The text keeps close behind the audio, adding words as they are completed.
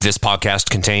This podcast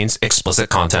contains explicit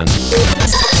content.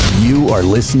 You are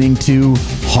listening to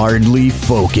Hardly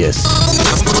Focused.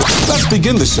 Let's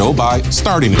begin the show by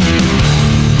starting it.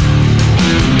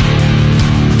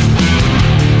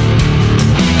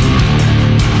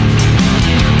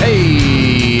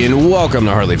 Hey, and welcome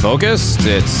to Hardly Focused.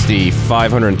 It's the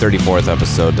 534th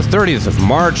episode, the 30th of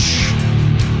March,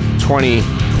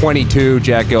 2022.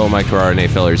 Jack Gill, Mike Carrara, Nate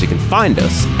Fillers. You can find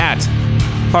us at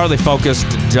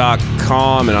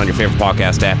hardlyfocused.com and on your favorite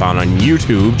podcast app on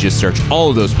YouTube. Just search all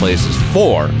of those places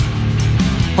for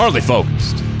Hardly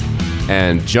Focused.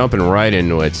 And jumping right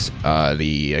into it,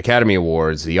 the Academy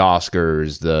Awards, the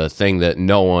Oscars, the thing that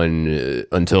no one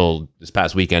until this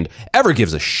past weekend ever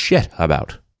gives a shit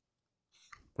about.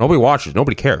 Nobody watches.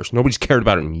 Nobody cares. Nobody's cared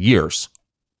about it in years.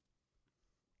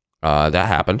 That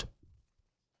happened.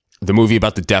 The movie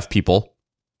about the deaf people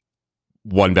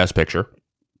won Best Picture.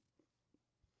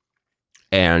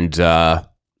 And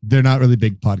they're not really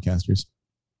big podcasters.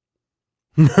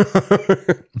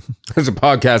 As a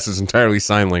podcast is entirely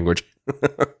sign language.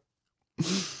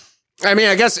 I mean,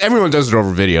 I guess everyone does it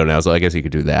over video now, so I guess you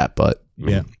could do that. But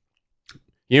yeah,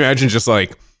 you imagine just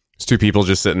like it's two people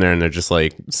just sitting there and they're just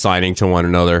like signing to one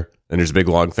another, and there's a big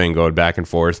long thing going back and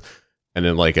forth, and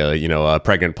then like a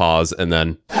pregnant pause, and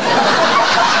then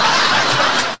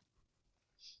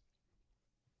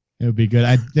it would be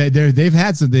good. They've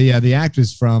had some the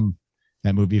actors from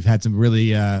that movie have had some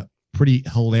really pretty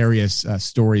hilarious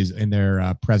stories in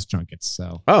their press junkets.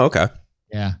 So okay,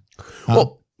 yeah.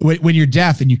 Well, when you're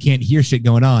deaf and you can't hear shit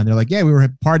going on, they're like, yeah, we were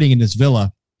partying in this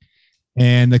villa,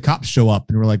 and the cops show up,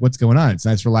 and we're like, what's going on? It's a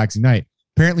nice, relaxing night.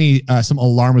 Apparently, some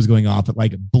alarm was going off at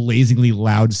like blazingly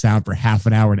loud sound for half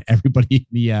an hour, and everybody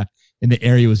in the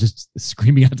area was just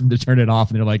screaming at them to turn it off,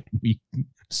 and they're like,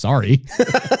 sorry.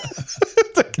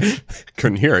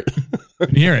 Couldn't hear it.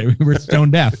 Couldn't hear it. We were stone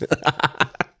deaf.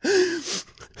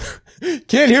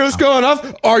 Can't hear what's going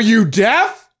off. Are you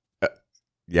deaf?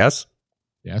 Yes.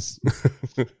 Yes.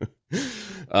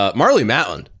 Marlee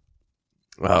Matlin.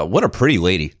 What a pretty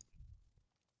lady.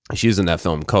 She was in that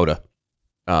film, Coda.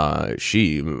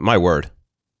 My word.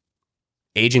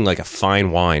 Aging like a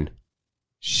fine wine.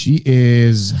 She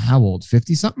is how old?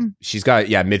 50 something? She's got,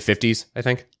 mid 50s, I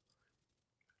think.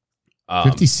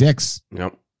 56.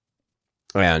 Yep.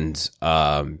 And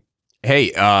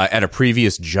hey, at a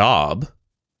previous job,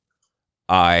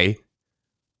 I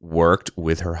worked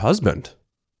with her husband.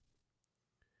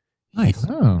 Nice.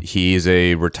 Oh. He is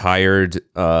a retired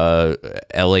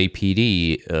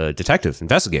LAPD detective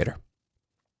investigator.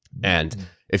 And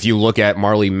if you look at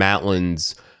Marlee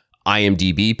Matlin's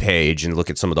IMDb page and look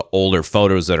at some of the older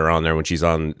photos that are on there when she's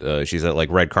at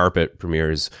like red carpet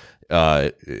premieres,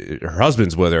 her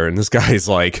husband's with her, and this guy's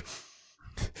like,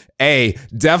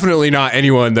 definitely not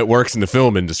anyone that works in the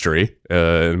film industry,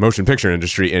 motion picture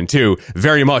industry, and two,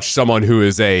 very much someone who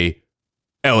is a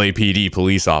LAPD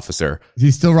police officer. Is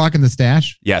he still rocking the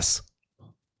stash? Yes.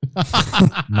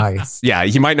 Nice. Yeah,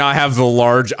 he might not have the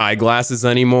large eyeglasses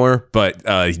anymore, but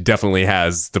he definitely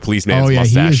has the policeman's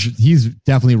mustache. He's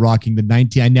definitely rocking the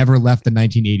 19. I never left the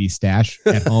 1980s stash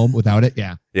at home without it.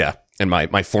 Yeah. Yeah. And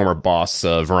my former boss,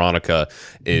 Veronica,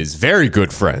 is very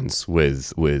good friends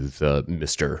with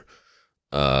Mr.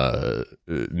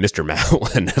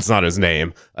 Matlin. That's not his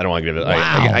name. I don't want to give it.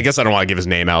 Wow. I guess I don't want to give his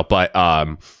name out, but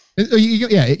Mr.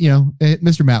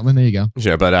 Matlin. There you go.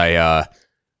 Yeah, but I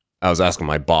was asking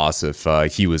my boss if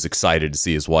he was excited to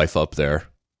see his wife up there,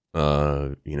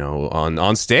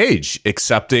 on stage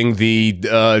accepting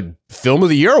the Film of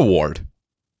the Year award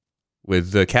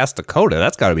with the cast of Coda.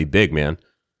 That's got to be big, man.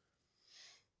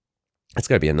 It's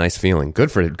got to be a nice feeling.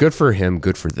 Good for him.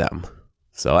 Good for them.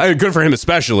 So good for him,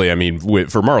 especially. I mean,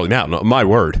 for Marlee Matlin. My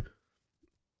word,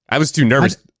 I was too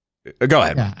nervous. Go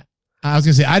ahead. Yeah, I was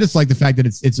gonna say I just like the fact that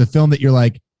it's a film that you're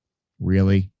like,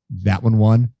 really, that one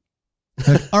won.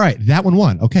 Like, all right, that one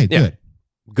won. Okay, good.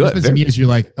 Good. Some years you're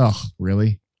like, oh,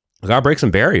 really? I gotta break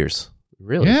some barriers.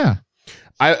 Really? Yeah.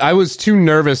 I was too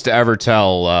nervous to ever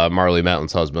tell Marlee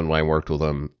Matlin's husband when I worked with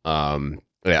him.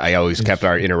 I always kept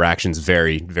our interactions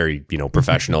very, very,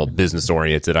 professional, business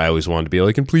oriented. I always wanted to be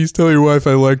like, and please tell your wife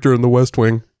I liked her in the West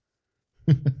Wing.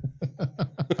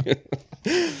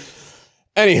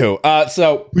 Anywho,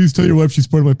 so please tell your wife she's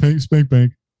part of my spank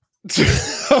bank.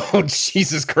 Oh,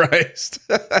 Jesus Christ.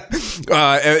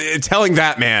 Telling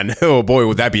that man, oh boy,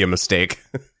 would that be a mistake.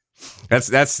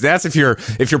 That's if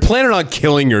you're planning on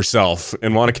killing yourself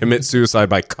and want to commit suicide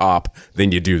by cop,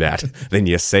 then you do that. Then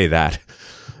you say that.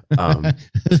 Death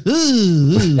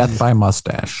by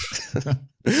mustache.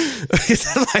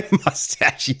 Death by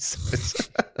mustache.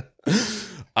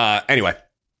 Anyway,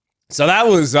 So that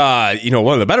was,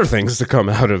 one of the better things to come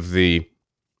out of the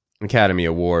Academy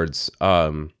Awards.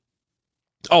 Liza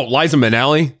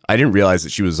Minnelli. I didn't realize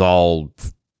that she was all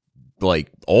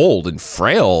like old and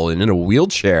frail and in a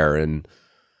wheelchair and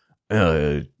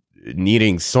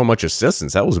needing so much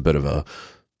assistance. That was a bit of a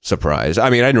surprise.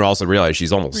 I mean, I didn't also realize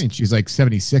she's almost. She's like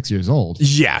 76 years old.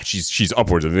 Yeah, she's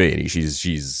upwards of 80.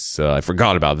 She's I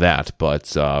forgot about that,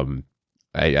 but I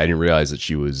didn't realize that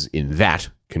she was in that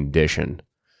condition.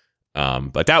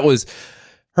 But that was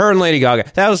her and Lady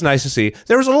Gaga. That was nice to see.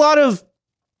 There was a lot of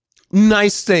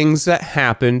nice things that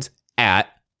happened at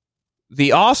the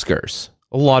Oscars.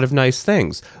 A lot of nice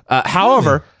things.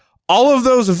 However, all of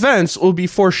those events will be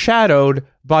foreshadowed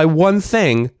by one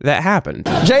thing that happened.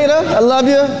 Jada, I love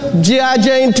you. G.I.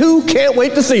 Jane 2, can't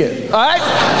wait to see it. All right?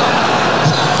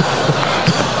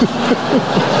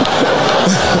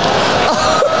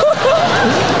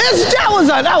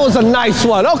 that was a nice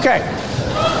one. Okay.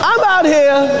 I'm out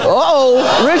here.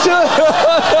 Richard.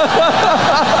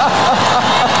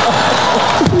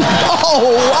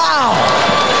 Oh, wow.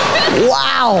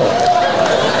 Wow.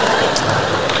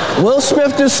 Will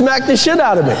Smith just smacked the shit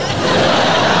out of me.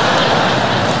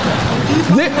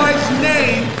 Keep my wife's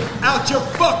name out your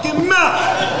fucking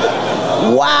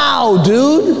mouth. Wow,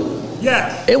 dude.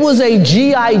 Yes. It was a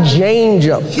G.I. Jane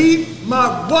joke. Keep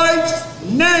my wife's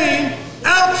name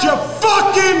out your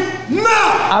fucking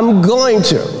mouth. I'm going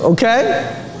to,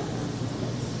 okay?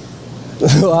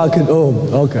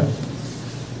 Okay.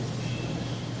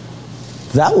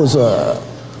 That was a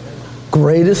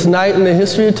greatest night in the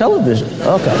history of television.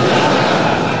 Okay.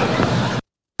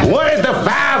 Where's the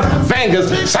 5 fingers?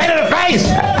 Say to the face!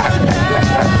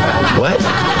 What?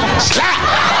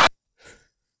 Slap!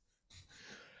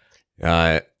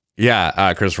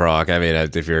 Chris Rock. I mean,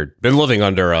 if you've been living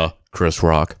under Chris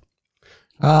Rock.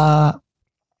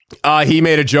 He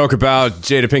made a joke about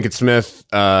Jada Pinkett Smith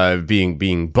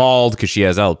being bald because she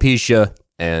has alopecia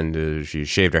and she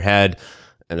shaved her head.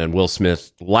 And then Will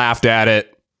Smith laughed at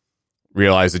it,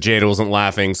 realized that Jada wasn't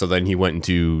laughing, so then he went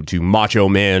into macho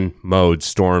man mode,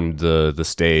 stormed the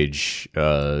stage,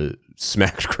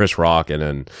 smacked Chris Rock, and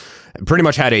then pretty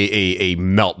much had a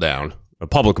meltdown, a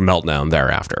public meltdown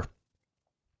thereafter.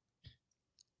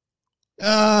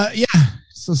 So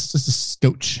it's just a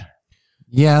scotch.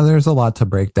 Yeah, there's a lot to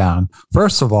break down.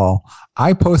 First of all,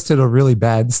 I posted a really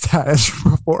bad status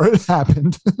before it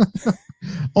happened.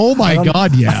 Oh my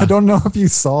God, yeah. I don't know if you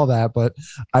saw that, but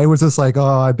I was just like,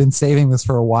 I've been saving this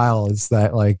for a while. Is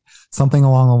that like something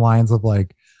along the lines of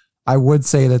like, I would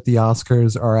say that the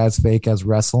Oscars are as fake as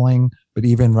wrestling, but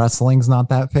even wrestling's not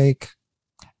that fake.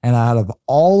 And out of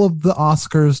all of the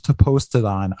Oscars to post it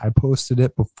on, I posted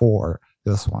it before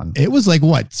this one. It was like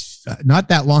what? Not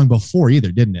that long before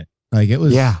either, didn't it? Like it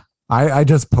was. Yeah. I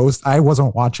just I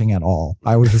wasn't watching at all.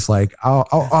 I was just like,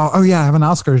 oh yeah, I have an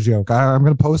Oscars joke. I'm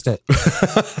going to post it.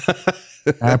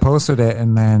 And I posted it,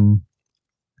 and then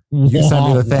you sent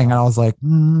me the thing, and I was like,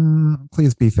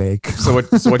 please be fake. So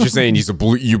what you're saying is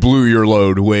you blew your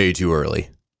load way too early.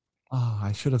 Oh,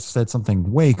 I should have said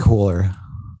something way cooler.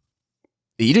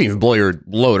 You didn't even blow your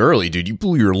load early, dude. You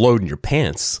blew your load in your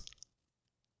pants.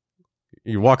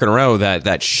 You're walking around with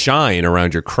that shine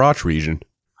around your crotch region.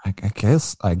 I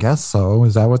guess so.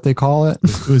 Is that what they call it?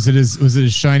 Was it as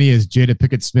shiny as Jada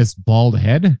Pinkett Smith's bald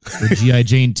head for G.I.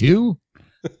 Jane 2?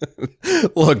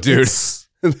 Look, dude.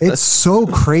 It's so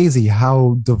crazy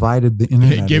how divided the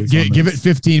internet is. Give it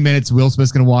 15 minutes. Will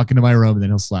Smith's going to walk into my room and then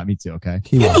he'll slap me too, okay?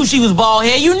 You knew she was bald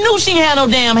head. You knew she had no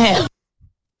damn hair.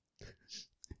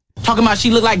 Talking about she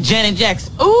looked like Janet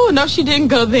Jackson. Oh, no, she didn't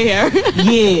go there.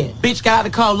 Yeah. Bitch got out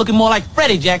of the car looking more like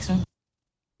Freddie Jackson.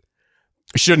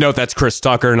 I should note that's Chris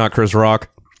Tucker, not Chris Rock.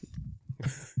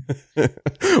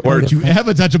 Or did you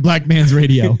ever touch a black man's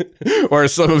radio? Or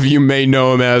some of you may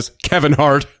know him as Kevin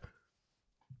Hart.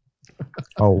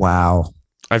 Oh, wow.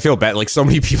 I feel bad. Like so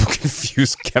many people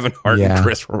confuse Kevin Hart and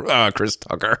Chris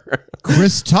Tucker.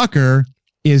 Chris Tucker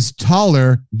is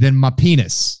taller than my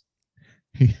penis.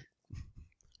 Kevin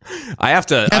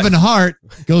Hart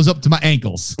goes up to my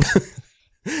ankles.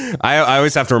 I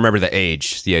always have to remember the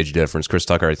age difference. Chris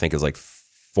Tucker, I think, is like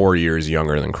 4 years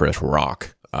younger than Chris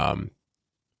Rock.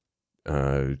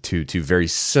 Two very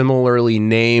similarly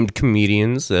named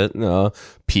comedians that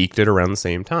peaked at around the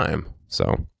same time.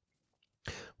 So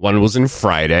one was in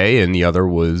Friday, and the other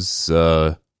was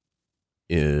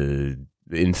in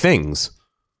Things.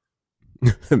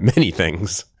 Many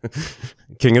things.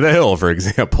 King of the Hill, for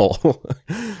example,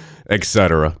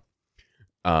 etc.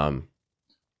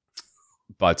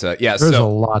 But there's a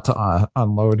lot to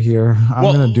unload here. I'm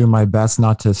going to do my best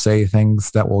not to say things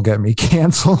that will get me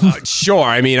canceled. Sure.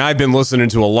 I mean, I've been listening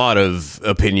to a lot of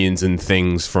opinions and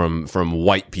things from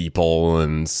white people,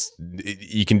 and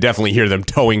you can definitely hear them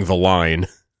towing the line.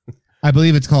 I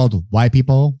believe it's called White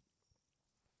People.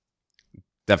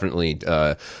 Definitely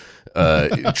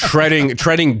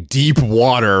treading deep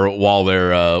water while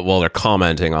they're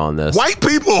commenting on this. White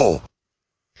people.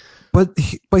 But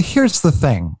here's the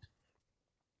thing.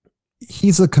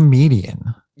 He's a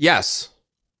comedian. Yes.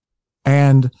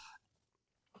 And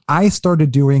I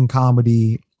started doing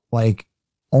comedy like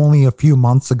only a few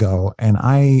months ago, and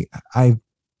I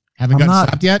haven't gotten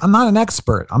stopped yet. I'm not an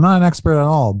expert. I'm not an expert at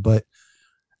all, but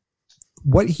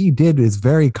what he did is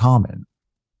very common.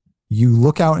 You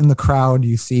look out in the crowd,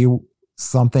 you see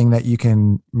something that you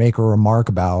can make a remark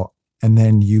about, and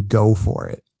then you go for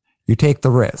it. You take the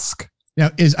risk. Now,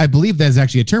 I believe there's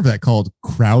actually a term for that called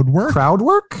crowd work. Crowd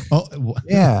work? Oh,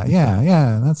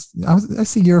 yeah. I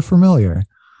see you're familiar.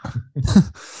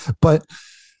 But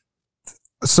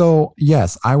so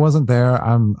yes, I wasn't there.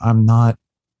 I'm not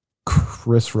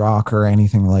Chris Rock or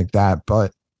anything like that.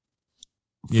 But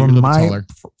from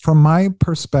my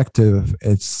perspective,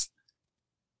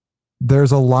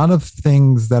 there's a lot of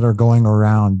things that are going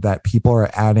around that people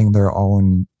are adding their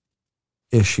own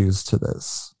issues to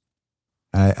this.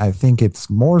 I think it's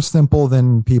more simple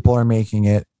than people are making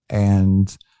it.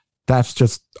 And that's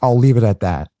just, I'll leave it at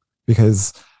that,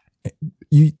 because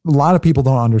a lot of people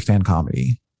don't understand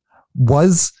comedy.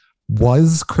 Was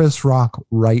Chris Rock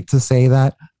right to say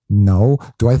that? No.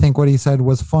 Do I think what he said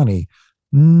was funny?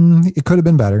 It could have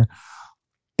been better,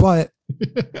 but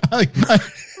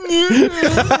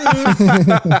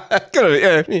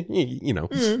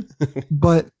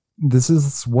but this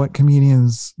is what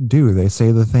comedians do. They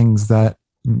say the things that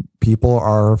people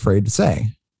are afraid to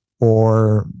say,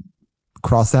 or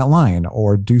cross that line,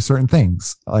 or do certain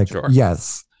things. Like, sure.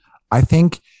 Yes, I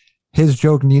think his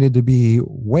joke needed to be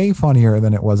way funnier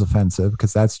than it was offensive,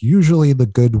 because that's usually the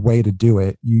good way to do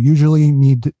it. You usually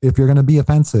need, if you're going to be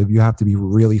offensive, you have to be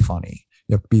really funny.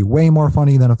 You have to be way more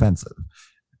funny than offensive.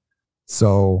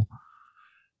 So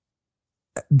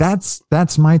that's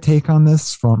my take on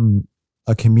this from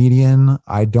a comedian.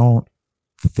 I don't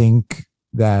think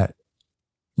that,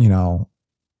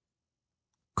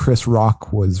 Chris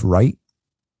Rock was right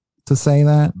to say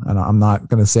that. And I'm not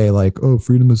going to say like, oh,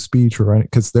 freedom of speech, or right,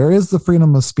 because there is the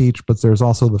freedom of speech, but there's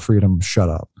also the freedom to shut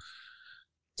up.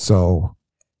 So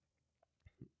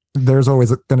there's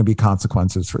always going to be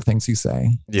consequences for things you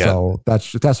say. Yeah. So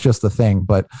that's just the thing.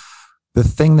 But the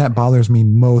thing that bothers me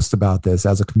most about this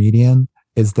as a comedian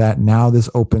is that now this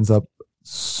opens up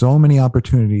so many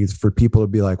opportunities for people to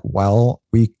be like, well,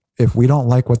 if we don't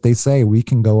like what they say, we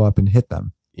can go up and hit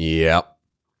them. Yep.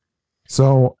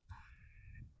 So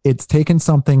it's taken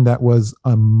something that was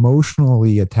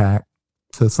emotionally attacked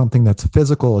to something that's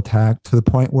physical attack, to the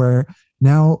point where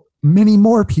now many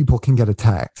more people can get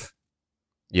attacked.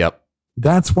 Yep.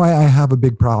 That's why I have a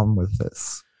big problem with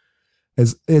this.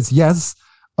 Is yes,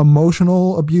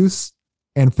 emotional abuse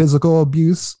and physical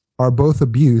abuse are both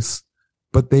abuse,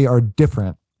 but they are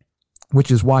different,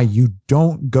 which is why you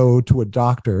don't go to a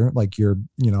doctor like your,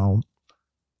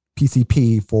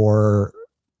 PCP for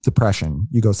depression.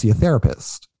 You go see a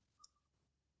therapist.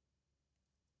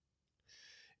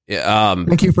 Yeah,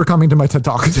 thank you for coming to my TED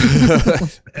Talk.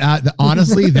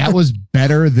 Honestly, that was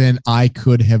better than I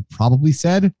could have probably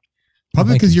said.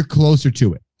 Probably because you're closer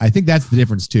to it. I think that's the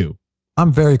difference too.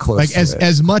 I'm very close. Like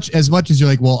as much as you're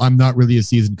like, well, I'm not really a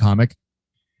seasoned comic.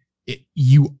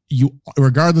 You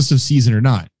regardless of season or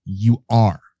not, you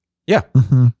are. Yeah,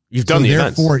 mm-hmm. You've done the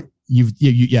events. Therefore,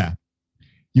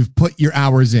 you've put your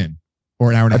hours in,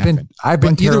 or an hour and a half. I've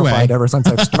been terrified ever since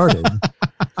I've started.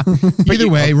 Either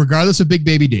way, regardless of Big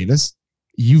Baby Davis,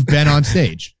 you've been on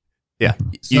stage. Yeah.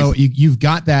 So you've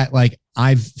got that. Like,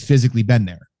 I've physically been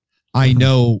there. I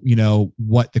know,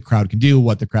 what the crowd can do,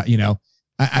 what the crowd, I know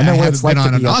I haven't been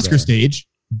on an Oscar stage,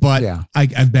 but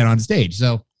I've been on stage.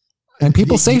 So, and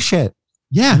people say shit.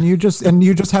 Yeah. And you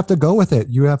just have to go with it.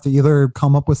 You have to either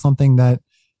come up with something that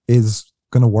is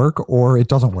going to work or it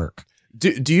doesn't work.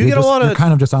 Do you get a lot of, you're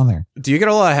kind of just on there. Do you get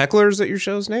a lot of hecklers at your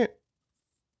shows, Nate?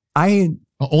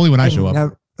 Only when I show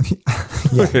up.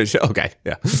 Okay.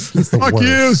 Yeah. Fuck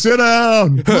you. Sit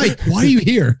down. Mike, why are you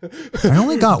here? I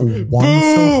only got one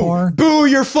so far. Boo,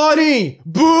 you're funny.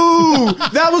 Boo.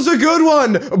 That was a good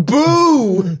one.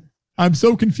 Boo. I'm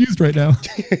so confused right now.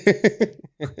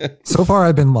 So far,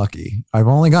 I've been lucky. I've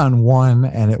only gotten one,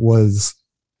 and it was,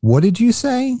 what did you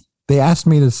say? They asked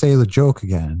me to say the joke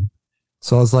again.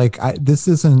 So I was like, this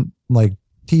isn't like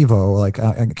TiVo. Like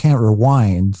I can't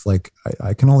rewind. Like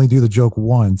I can only do the joke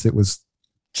once. It was.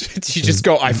 Did you just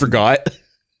go? I forgot.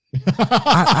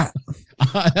 I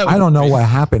don't know what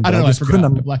happened. I don't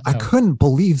know. I couldn't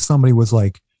believe somebody was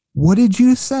like, "What did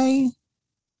you say?"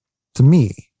 To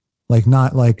me, like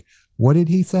not like, "What did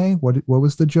he say? What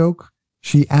was the joke?"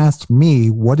 She asked me,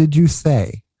 "What did you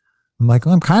say?" I'm like,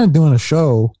 I'm kind of doing a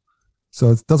show,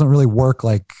 so it doesn't really work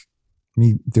like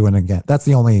me doing it again. That's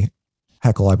the only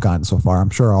heckle I've gotten so far. I'm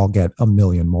sure I'll get a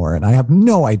million more, and I have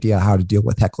no idea how to deal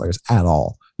with hecklers at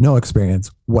all. No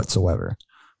experience whatsoever.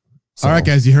 So, all right,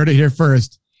 guys, you heard it here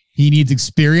first. He needs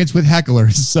experience with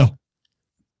hecklers. So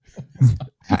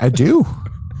I do.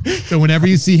 So whenever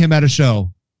you see him at a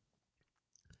show,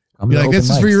 be like, this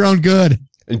is for your own good.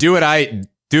 And do what I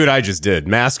just did.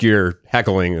 Mask your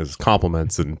heckling as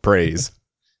compliments and praise.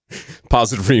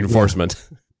 Positive reinforcement.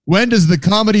 Yeah. When does the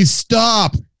comedy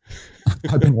stop?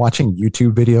 I've been watching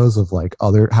YouTube videos of like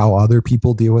how other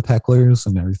people deal with hecklers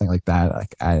and everything like that.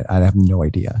 Like I have no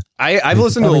idea. I've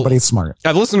listened to everybody's smart.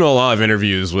 I've listened to a lot of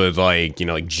interviews with like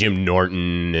Jim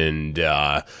Norton and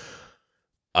it's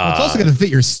also going to fit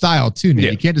your style too, Nate.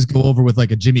 Yeah. You can't just go over with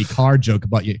like a Jimmy Carr joke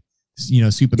about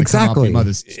soup in the cum off your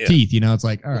mother's teeth. It's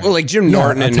like, all right. Well, like Jim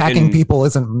Norton attacking and people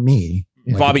isn't me.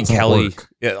 Like, Bobby Kelly.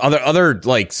 Yeah, other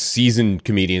like seasoned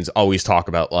comedians always talk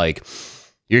about like,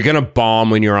 you're going to bomb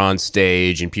when you're on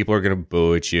stage and people are going to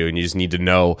boo at you, and you just need to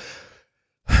know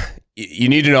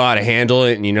how to handle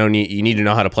it, and you need to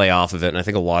know how to play off of it. And I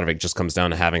think a lot of it just comes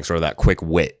down to having sort of that quick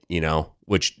wit,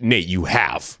 which Nate, you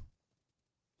have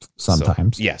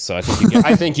sometimes. So, yeah. So I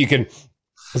think you can,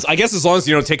 I guess as long as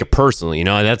you don't take it personally,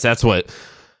 that's what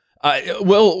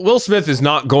Will Smith is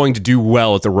not going to do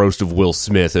well at the roast of Will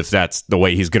Smith if that's the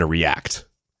way he's going to react.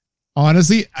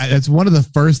 Honestly, that's one of the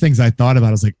first things I thought about.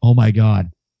 I was like, oh my God.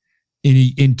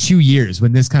 In 2 years,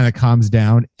 when this kind of calms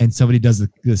down and somebody does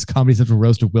this Comedy Central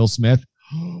roast of Will Smith,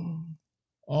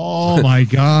 oh my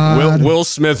God. Will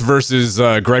Smith versus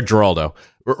Greg Giraldo.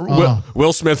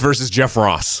 Will Smith versus Jeff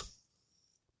Ross.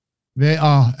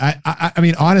 I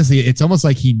mean, honestly, it's almost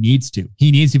like he needs to. He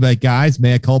needs to be like, guys,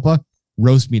 mea culpa,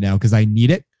 roast me now because I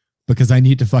need it, because I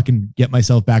need to fucking get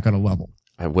myself back on a level.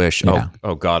 I wish. Yeah.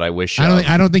 Oh God, I wish.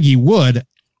 I don't think he would,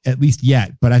 at least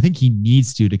yet, but I think he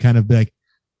needs to kind of be like,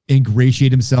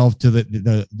 ingratiate himself to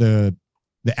the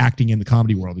acting in the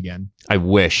comedy world again. I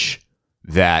wish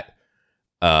that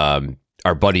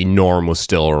our buddy Norm was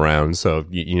still around. So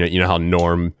you know how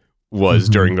Norm was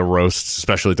during the roasts,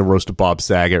 especially the roast of Bob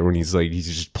Saget, when he's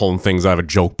just pulling things out of a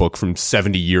joke book from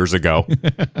 70 years ago.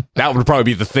 That would probably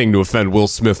be the thing to offend Will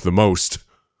Smith the most.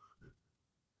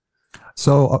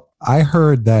 So I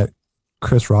heard that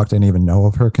Chris Rock didn't even know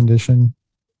of her condition.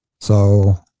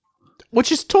 So. Which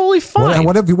is totally fine.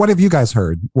 What have you guys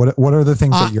heard? What are the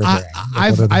things that you're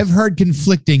hearing? I've heard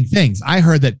conflicting things. I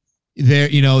heard that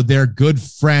they're good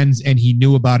friends, and he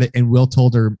knew about it, and Will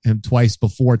told him twice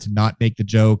before to not make the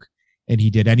joke, and he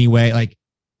did anyway. Like,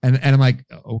 and I'm like,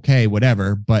 okay,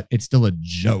 whatever, but it's still a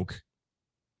joke,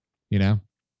 Yeah.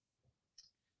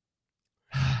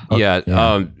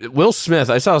 Will Smith,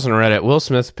 I saw this on Reddit. Will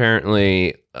Smith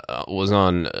apparently was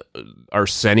on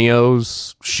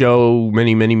Arsenio's show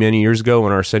many years ago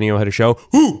when Arsenio had a show.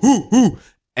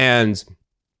 And,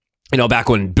 back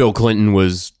when Bill Clinton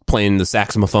was playing the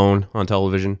saxophone on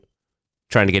television,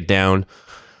 trying to get down.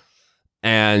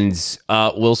 And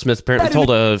Will Smith apparently told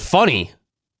a funny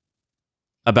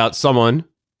about someone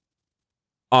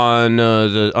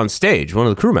on stage, one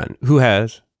of the crewmen who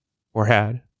has or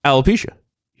had alopecia.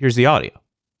 Here's the audio.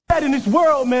 That in this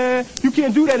world, man, you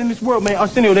can't do that in this world, man.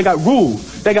 Arsenio, they got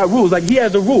rules. Like, he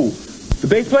has a rule. The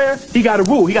bass player, he got a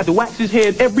rule. He got to wax his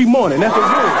head every morning. That's a rule.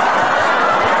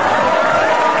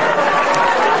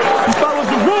 He follows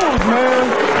the rules, man.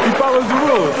 He follows the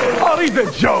rules. Oh, these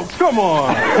are jokes. Come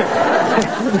on.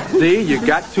 See, you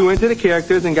got too into the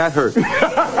characters and got hurt.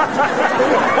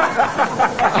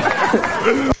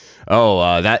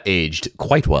 That aged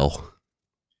quite well.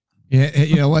 Yeah,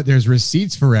 you know what? There's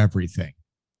receipts for everything.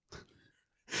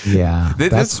 Yeah,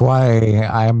 that's why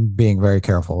I'm being very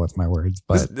careful with my words.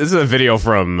 But this is a video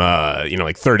from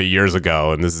like 30 years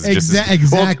ago, and this is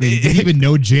exactly. Did you even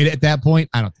know Jada at that point?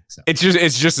 I don't think so.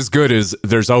 It's just as good as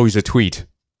there's always a tweet.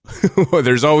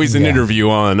 There's always an interview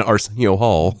on Arsenio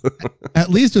Hall. At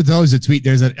least with always a tweet,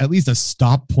 there's at least a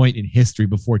stop point in history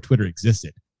before Twitter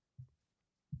existed.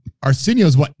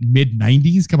 Arsenio's what, mid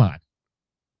 90s? Come on.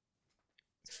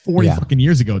 40 fucking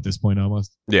years ago at this point,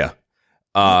 almost. Yeah.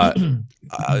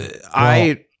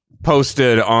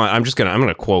 posted on. I'm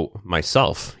gonna quote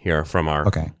myself here from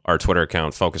our Twitter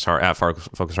account, Focus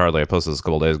Hardly. I posted this a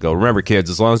couple days ago. Remember, kids,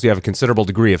 as long as you have a considerable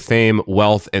degree of fame,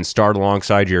 wealth, and starred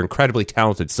alongside your incredibly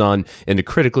talented son in the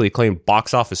critically acclaimed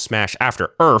box office smash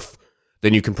After Earth,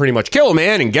 then you can pretty much kill a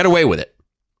man and get away with it.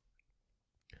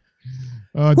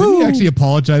 Did he actually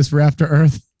apologize for After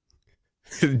Earth?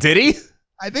 Did he?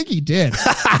 I think he did.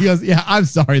 He goes, "Yeah, I'm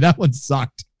sorry. That one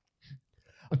sucked."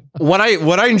 What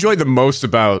I enjoyed the most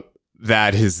about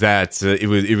that is that it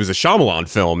was a Shyamalan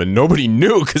film, and nobody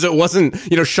knew because it wasn't.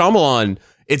 Shyamalan.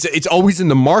 It's always in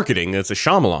the marketing. It's a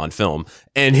Shyamalan film,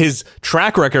 and his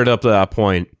track record up to that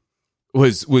point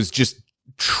was just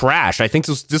trash. I think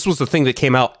this was the thing that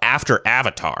came out after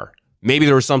Avatar. Maybe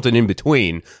there was something in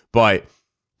between, but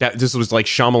this was like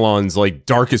Shyamalan's like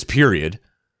darkest period.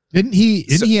 Didn't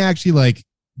he actually like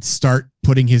start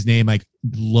putting his name like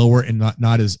lower and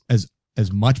not as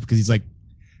much, because he's like,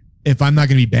 if I'm not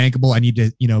going to be bankable, I need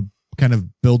to, kind of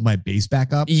build my base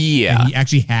back up. Yeah. And he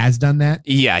actually has done that.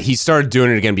 Yeah. He started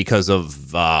doing it again because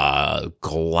of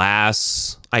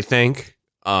Glass, I think.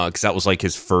 Because that was like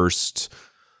his first.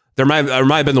 There might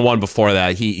have been the one before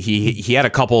that. He had a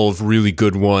couple of really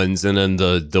good ones, and then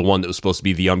the one that was supposed to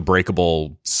be the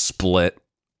Unbreakable Split.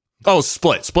 Oh,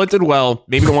 Split did well.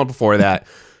 Maybe the one before that.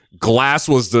 Glass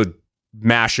was the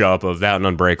mashup of that and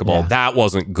Unbreakable. Yeah. That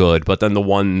wasn't good, but then the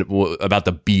one about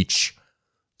the beach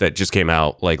that just came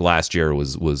out like last year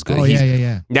was good. Oh,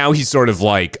 yeah. Now he's sort of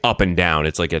like up and down.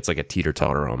 It's like a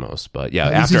teeter-totter almost. But yeah,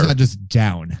 after not just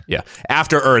down. Yeah.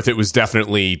 After Earth, it was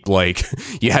definitely like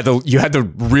you had to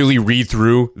really read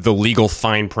through the legal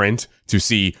fine print to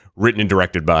see written and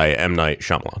directed by M. Night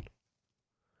Shyamalan.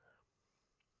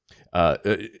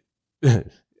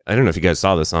 I don't know if you guys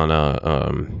saw this on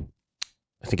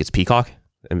I think it's Peacock.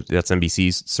 That's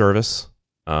NBC's service.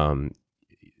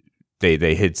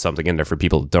 They hid something in there for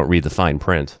people that don't read the fine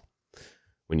print.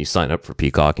 When you sign up for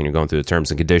Peacock and you're going through the terms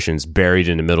and conditions, buried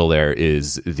in the middle there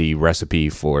is the recipe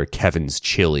for Kevin's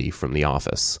chili from The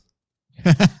Office.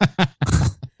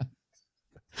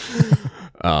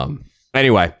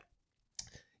 Anyway,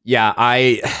 yeah,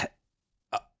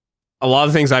 a lot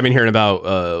of things I've been hearing about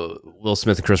Will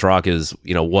Smith and Chris Rock is,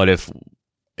 what if,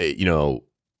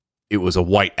 it was a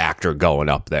white actor going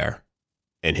up there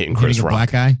and hitting Chris Rock.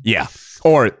 Black guy? Yeah.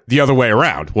 Or the other way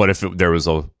around. What if there was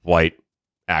a white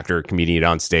actor, comedian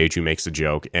on stage who makes a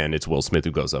joke and it's Will Smith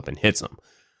who goes up and hits him?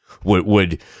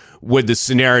 Would the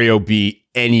scenario be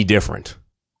any different?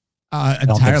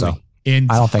 Entirely. I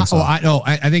don't think so.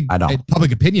 I think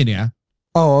public opinion, yeah.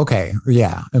 Oh, okay.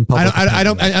 Yeah. I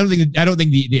don't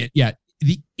think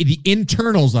the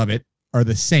internals of it are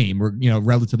the same, or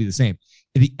relatively the same.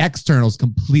 The externals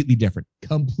completely different.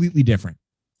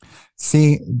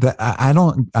 See, I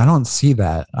don't see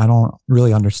that. I don't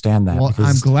really understand that. Well,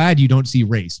 I'm glad you don't see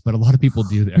race, but a lot of people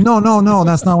do there. No,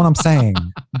 that's not what I'm saying.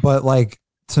 But like,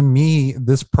 to me,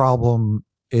 this problem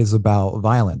is about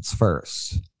violence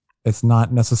first. It's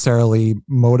not necessarily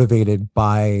motivated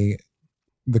by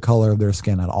the color of their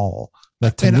skin at all.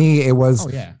 Like, to me, it was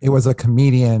a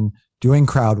comedian doing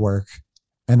crowd work,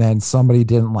 and then somebody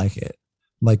didn't like it.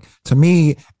 Like, to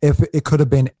me, if it could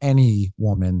have been any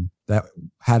woman that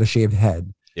had a shaved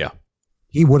head,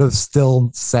 he would have still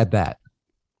said that.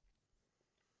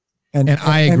 And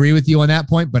I agree with you on that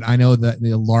point, but I know that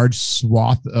the large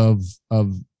swath of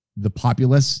the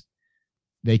populace,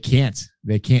 they can't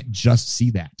just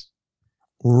see that.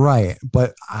 Right.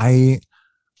 But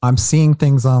I'm seeing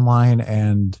things online,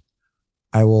 and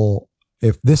I will,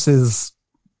 if this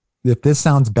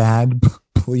sounds bad,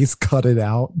 please cut it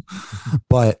out.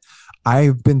 But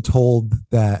I've been told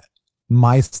that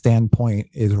my standpoint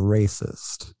is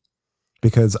racist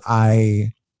because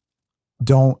I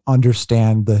don't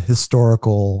understand the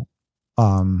historical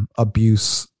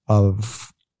abuse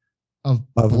of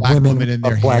black women in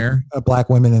their hair. Black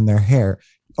women in their hair.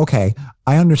 Okay,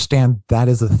 I understand that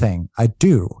is a thing. I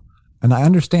do. And I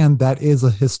understand that is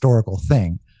a historical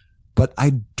thing. But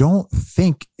I don't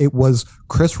think it was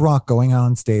Chris Rock going out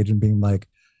on stage and being like,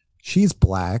 she's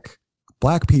black.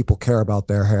 Black people care about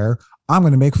their hair. I'm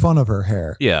going to make fun of her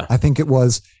hair. Yeah. I think it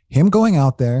was him going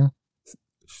out there,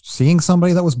 seeing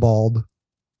somebody that was bald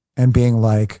and being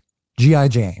like, G.I.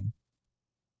 Jane.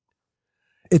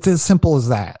 It's as simple as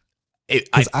that.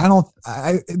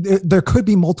 There could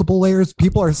be multiple layers.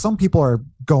 Some people are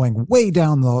going way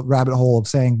down the rabbit hole of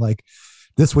saying like,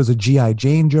 this was a G.I.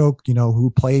 Jane joke.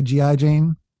 Who played G.I.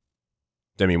 Jane?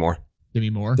 Demi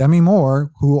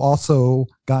Moore, who also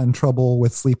got in trouble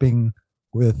with sleeping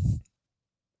with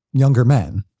younger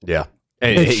men. Yeah.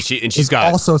 And she's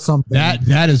got also something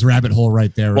that is rabbit hole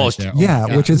right there. Well, right there.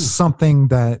 Yeah, which is something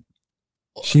that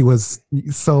she was.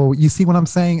 So you see what I'm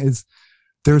saying is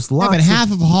there's lots. But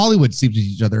half of Hollywood sleeps with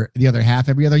each other, the other half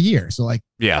every other year. So like,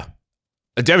 yeah.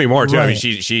 Demi Moore too. Right. I mean,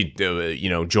 she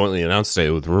jointly announced today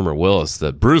with Rumor Willis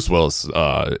that Bruce Willis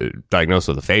diagnosed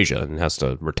with aphasia and has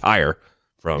to retire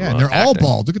from. Yeah, and they're all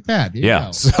bald. Look at that.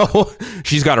 Yeah, so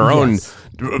she's got her own,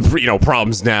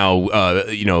 problems now.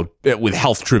 With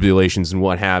health tribulations and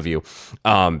what have you.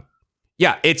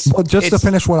 It's to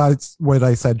finish what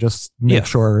I said. Just make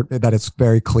sure that it's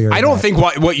very clear. I don't think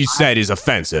what you said is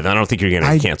offensive. I don't think you're going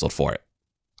to get canceled for it.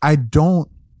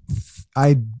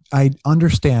 I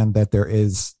understand that there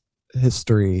is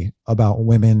history about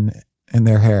women and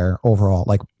their hair overall,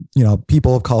 like,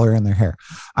 people of color and their hair.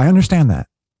 I understand that.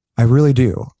 I really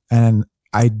do. And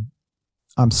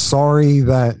I'm sorry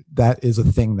that that is a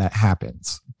thing that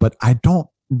happens, but I don't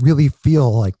really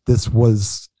feel like this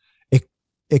was,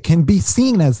 it can be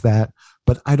seen as that,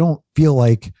 but I don't feel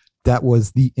like that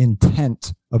was the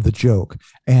intent of the joke.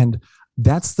 And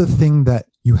that's the thing that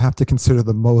you have to consider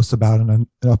the most about an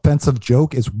offensive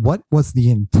joke is what was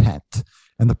the intent.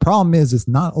 And the problem is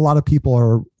not a lot of people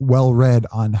are well read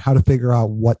on how to figure out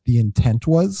what the intent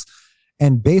was.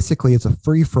 And basically it's a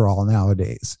free for all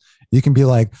nowadays. You can be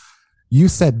like, you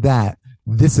said that,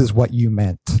 this is what you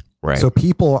meant. Right. So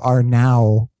people are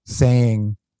now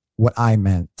saying what I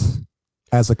meant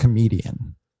as a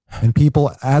comedian, and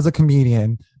people as a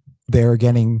comedian, they're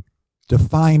getting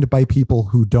defined by people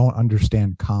who don't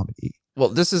understand comedy. Well,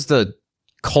 this is the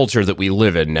culture that we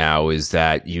live in now, is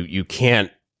that you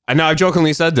can't, I know I've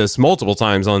jokingly said this multiple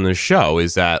times on this show,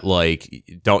 is that like,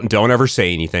 don't ever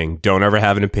say anything. Don't ever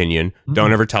have an opinion. Mm-hmm.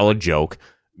 Don't ever tell a joke,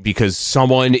 because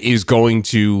someone is going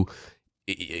to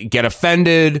get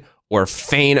offended or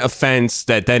feign offense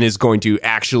that then is going to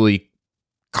actually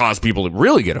cause people to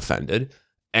really get offended.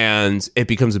 And it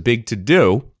becomes a big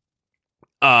to-do.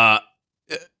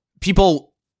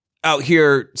 People out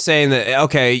here saying that,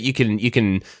 okay, you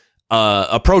can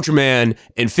approach a man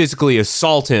and physically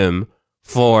assault him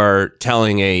for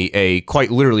telling a quite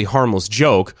literally harmless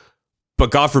joke,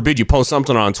 but God forbid you post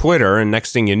something on Twitter and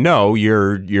next thing you know,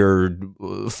 you're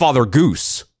Father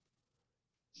Goose.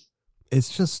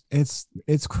 It's just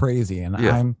it's crazy,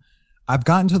 and I've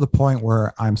gotten to the point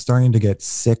where I'm starting to get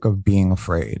sick of being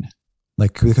afraid.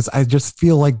 Like, because I just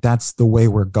feel like that's the way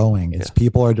we're going. It's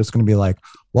people are just going to be like,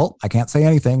 well, I can't say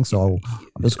anything, so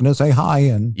I'm just going to say hi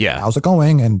and how's it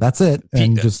going, and that's it,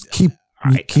 and just keep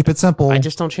it simple. I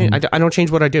just don't change. I don't change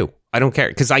what I do. I don't care,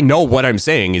 because I know what I'm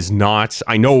saying is not.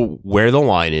 I know where the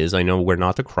line is. I know where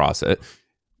not to cross it.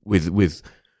 With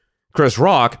Chris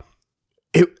Rock,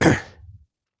 it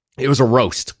was a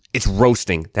roast. It's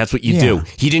roasting. That's what you do.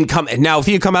 He didn't come. Now, if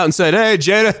he had come out and said, "Hey,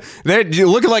 Jada, you're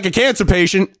looking like a cancer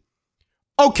patient,"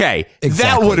 okay,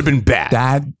 that would have been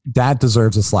bad. That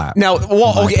deserves a slap. Now,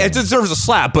 it deserves a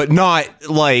slap, but not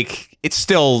like, it's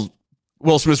still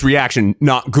Will Smith's reaction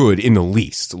not good in the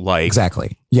least. Like,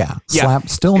 exactly. Yeah. Slap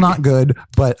still not good,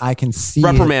 but I can see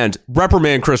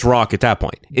reprimand Chris Rock at that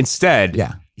point. Instead,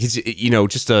 he's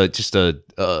just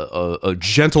a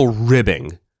gentle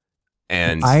ribbing,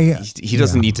 and he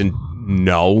doesn't need to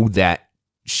know that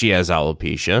she has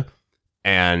alopecia.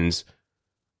 And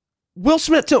Will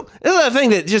Smith too. The other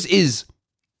thing that just is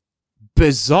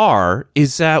bizarre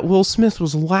is that Will Smith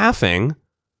was laughing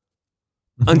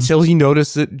until he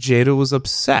noticed that Jada was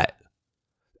upset.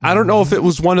 I don't know if it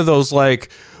was one of those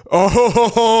like, one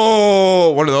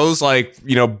of those like,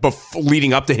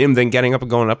 leading up to him, then getting up and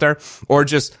going up there, or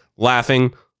just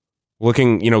laughing,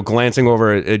 looking, glancing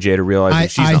over at Jada, realizing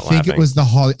she's not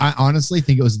laughing. I honestly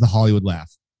think it was the Hollywood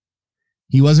laugh.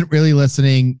 He wasn't really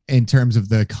listening in terms of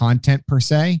the content per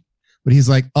se, but he's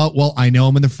like, oh, well, I know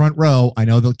I'm in the front row. I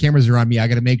know the cameras are on me. I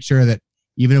got to make sure that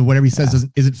even if whatever he says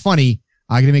isn't funny,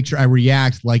 I got to make sure I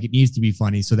react like it needs to be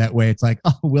funny. So that way it's like,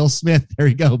 oh, Will Smith, there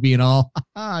you go, being all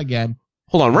again.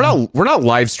 Hold on. We're not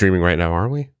live streaming right now, are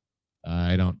we?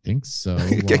 I don't think so.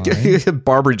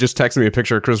 Barbara just texted me a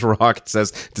picture of Chris Rock. It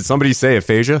says, did somebody say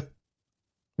aphasia?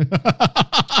 God,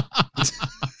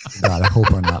 I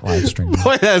hope I'm not live streaming.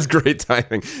 Boy, that's great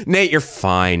timing. Nate, you're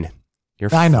fine.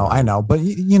 I know. But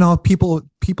people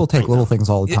take little things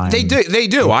all the time. They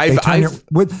do.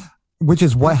 Which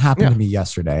is what happened to me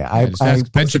yesterday. I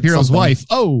Ben Shapiro's wife.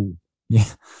 Oh, yeah.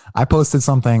 I posted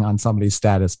something on somebody's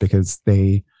status because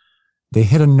they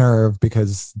hit a nerve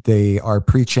because they are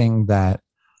preaching that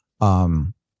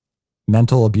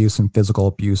mental abuse and physical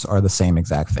abuse are the same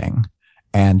exact thing.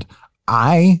 And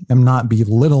I am not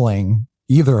belittling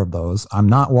either of those. I'm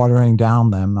not watering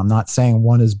down them. I'm not saying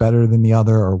one is better than the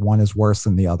other or one is worse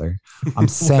than the other. I'm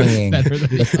saying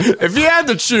if you had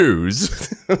to choose,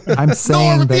 I'm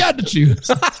saying if you had to choose,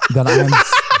 that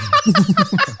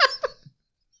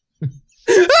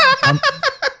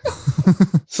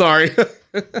Sorry.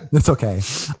 It's okay.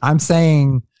 I'm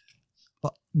saying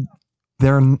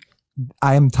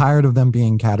I am tired of them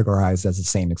being categorized as the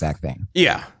same exact thing.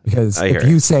 Yeah. Because if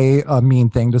you say a mean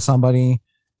thing to somebody,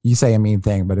 you say a mean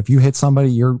thing. But if you hit somebody,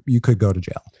 you could go to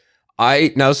jail.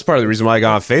 Now this is part of the reason why I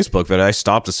got on Facebook, that I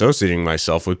stopped associating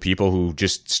myself with people who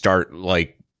just start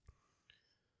like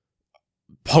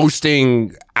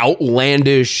posting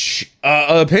outlandish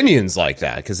opinions like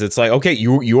that. Because it's like, okay,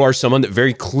 you are someone that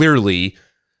very clearly,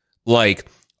 like,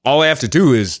 all I have to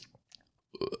do is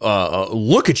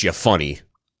look at you funny.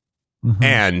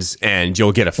 Mm-hmm. And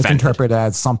you'll get offended. It's interpreted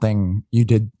as something you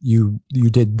did. You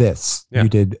did this. Yeah. You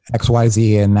did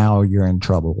XYZ, and now you're in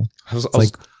trouble. I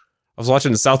was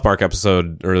watching the South Park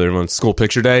episode earlier on School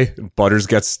Picture Day. Butters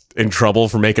gets in trouble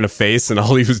for making a face, and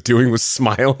all he was doing was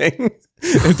smiling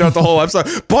throughout the whole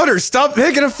episode. Butters, stop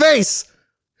making a face.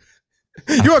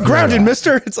 You are grounded,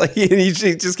 mister. It's like he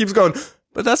just keeps going,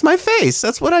 but that's my face.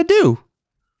 That's what I do.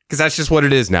 Because that's just what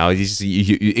it is now.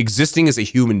 Existing as a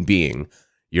human being,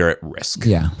 you're at risk.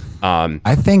 Yeah.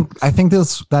 I think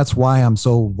that's why I'm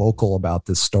so vocal about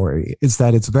this story, is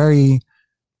that it's very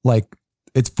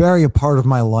a part of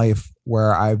my life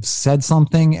where I've said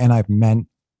something and I've meant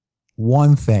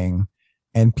one thing,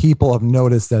 and people have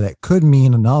noticed that it could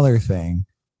mean another thing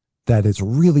that is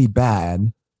really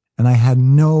bad. And I had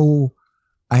no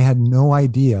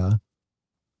idea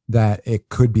that it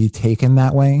could be taken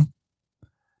that way.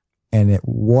 And it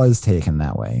was taken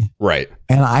that way. Right.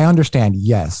 And I understand,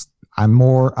 yes, I've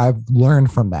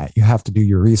learned from that. You have to do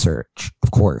your research,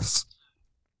 of course.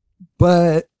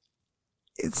 But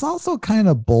it's also kind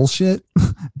of bullshit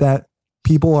that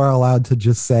people are allowed to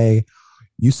just say,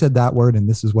 you said that word and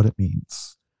this is what it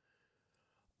means.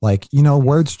 Like,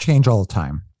 words change all the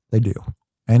time. They do.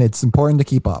 And it's important to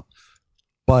keep up.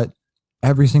 But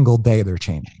every single day they're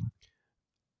changing.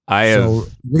 So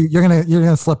you're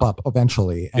gonna slip up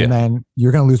eventually, and then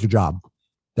you're gonna lose your job.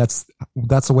 That's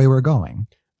the way we're going.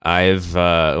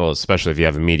 Especially if you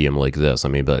have a medium like this. I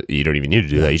mean, but you don't even need to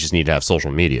do that. You just need to have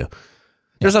social media.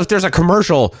 There's a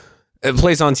commercial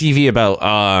plays on TV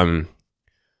about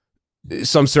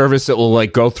some service that will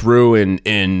like go through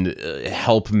and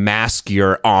help mask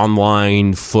your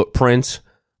online footprint,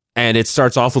 and it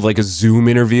starts off with like a Zoom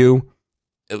interview.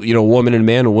 A woman and a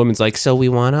man. A woman's like, so we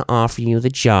want to offer you the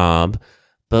job,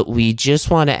 but we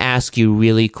just want to ask you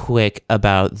really quick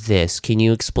about this. Can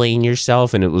you explain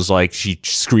yourself? And it was like she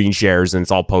screen shares, and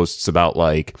it's all posts about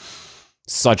like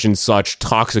such and such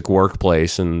toxic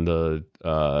workplace. And the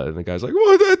guy's like,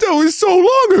 well, that was so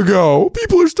long ago.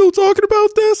 People are still talking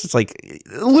about this. It's like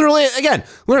literally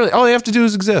all you have to do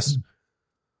is exist.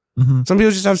 Mm-hmm. Some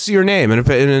people just have to see your name, and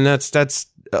that's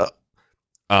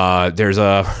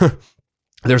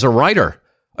there's a writer,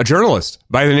 a journalist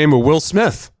by the name of Will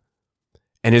Smith,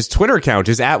 and his Twitter account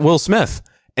is @WillSmith.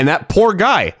 And that poor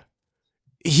guy,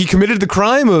 he committed the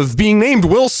crime of being named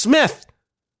Will Smith.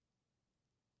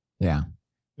 Yeah.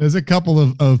 There's a couple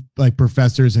of like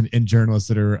professors and journalists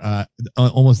that are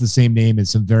almost the same name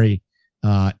as some very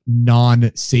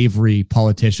non-savory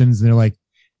politicians. And they're like,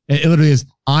 it literally is,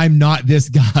 I'm not this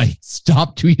guy.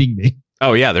 Stop tweeting me.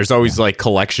 Oh, yeah. There's always like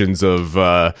collections of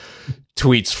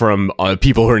tweets from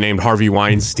people who are named Harvey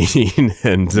Weinstein.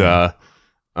 And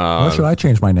why should I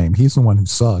change my name? He's the one who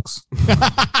sucks.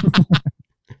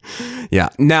 Yeah.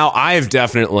 Now, I've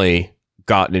definitely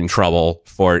gotten in trouble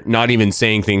for not even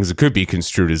saying things that could be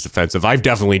construed as offensive. I've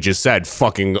definitely just said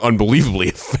fucking unbelievably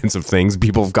offensive things.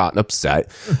 People have gotten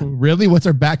upset. Really? What's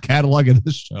our back catalog of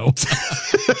this show?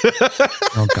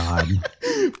 Oh, God.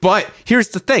 But here's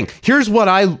the thing. Here's what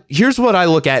I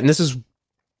look at, and this is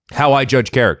how I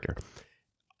judge character.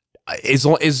 Is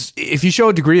if you show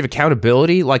a degree of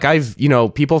accountability, like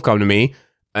people have come to me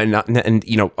and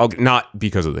not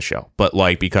because of the show, but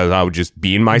like because I would just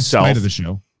be in myself, in spite of the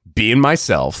show, being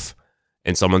myself,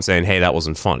 and someone saying, "Hey, that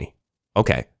wasn't funny."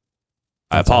 Okay,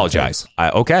 I apologize.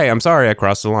 Okay, I'm sorry, I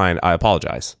crossed the line. I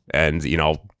apologize, and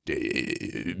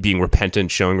being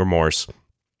repentant, showing remorse.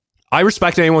 I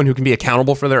respect anyone who can be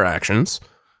accountable for their actions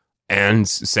and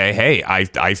say, "Hey,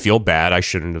 I feel bad. I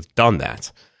shouldn't have done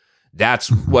that."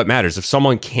 That's what matters. If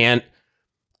someone can't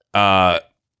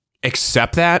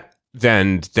accept that,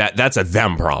 then that's a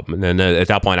them problem. And then at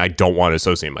that point, I don't want to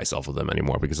associate myself with them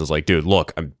anymore, because it's like, dude,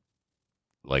 look,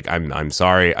 I'm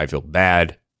sorry. I feel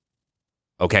bad.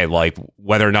 Okay, like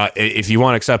whether or not, if you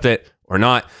want to accept it or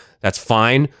not, that's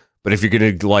fine. But if you're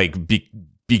gonna like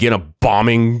begin a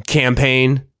bombing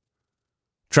campaign,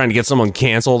 trying to get someone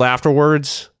canceled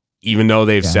afterwards, even though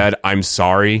they've said, I'm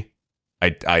sorry,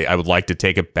 I would like to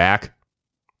take it back.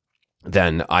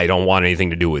 then I don't want anything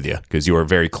to do with you, because you are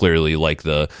very clearly like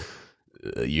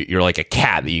you're like a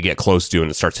cat that you get close to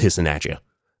and it starts hissing at you.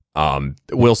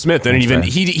 Will Smith, and even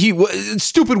he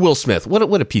stupid Will Smith.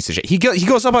 What a piece of shit. He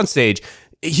goes up on stage,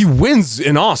 he wins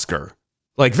an Oscar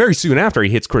like very soon after he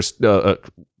hits Chris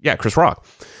Rock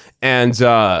and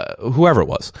whoever it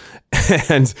was,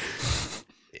 and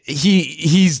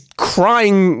he's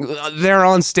crying there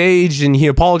on stage, and he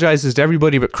apologizes to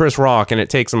everybody but Chris Rock, and it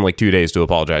takes him like 2 days to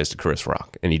apologize to Chris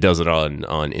Rock, and he does it on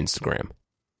Instagram,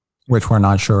 which we're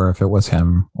not sure if it was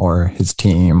him or his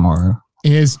team or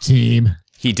his team.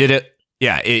 He did it.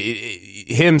 Yeah,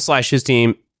 him/his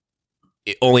team.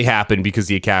 It only happened because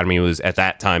the Academy was at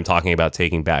that time talking about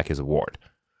taking back his award.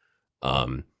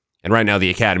 And right now the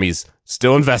Academy's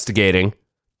still investigating,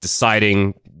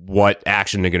 deciding what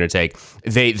action they're going to take.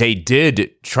 They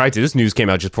did try to. This news came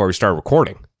out just before we started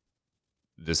recording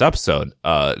this episode.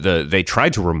 They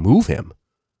tried to remove him.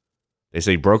 They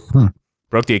say he broke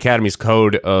the Academy's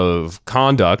code of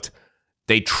conduct.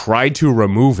 They tried to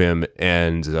remove him,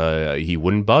 and he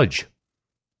wouldn't budge.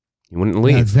 He wouldn't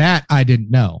leave. Now that I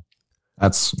didn't know.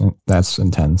 That's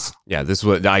intense. Yeah, this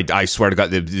was. I swear to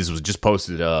God, this was just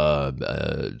posted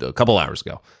a couple hours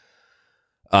ago.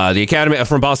 The Academy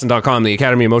from Boston.com, the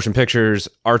Academy of Motion Pictures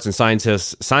Arts and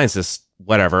Sciences,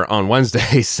 whatever, on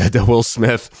Wednesday said that Will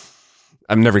Smith.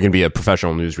 I'm never going to be a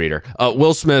professional newsreader.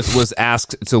 Will Smith was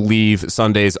asked to leave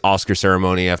Sunday's Oscar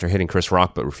ceremony after hitting Chris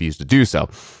Rock, but refused to do so.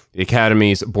 The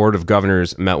Academy's Board of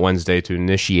Governors met Wednesday to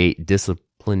initiate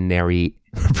disciplinary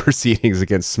proceedings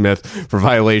against Smith for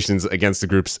violations against the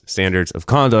group's standards of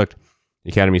conduct.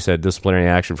 The Academy said disciplinary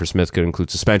action for Smith could include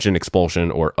suspension,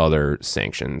 expulsion, or other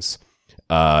sanctions.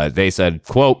 They said,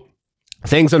 quote,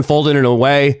 "Things unfolded in a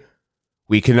way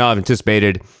we could not have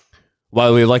anticipated.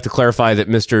 While we would like to clarify that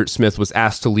Mr. Smith was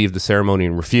asked to leave the ceremony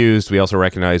and refused, we also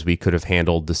recognize we could have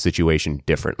handled the situation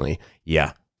differently."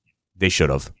 Yeah, they should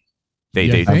have.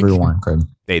 Everyone could.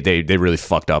 They really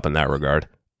fucked up in that regard.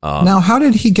 Now, how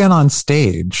did he get on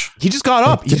stage? He just got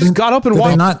up. He just got up and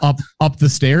walked up the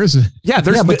stairs. Yeah,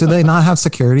 but do they not have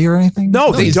security or anything?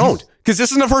 No, they don't. Because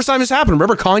this isn't the first time this happened.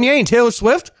 Remember Kanye and Taylor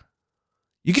Swift?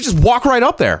 You could just walk right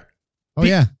up there. Oh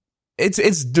yeah,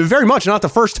 it's very much not the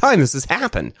first time this has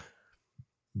happened.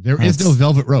 There is no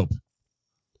velvet rope.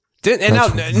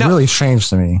 That's really strange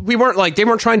to me. They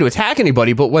weren't trying to attack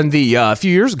anybody, but when a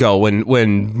few years ago, when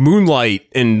Moonlight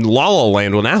and La La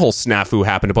Land, when that whole snafu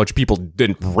happened, a bunch of people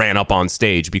ran up on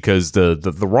stage because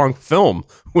the wrong film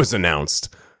was announced.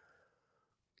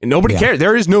 And nobody cared.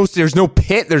 There's no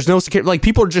pit. There's no security. Like,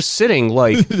 people are just sitting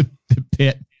like the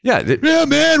pit. Yeah. Yeah,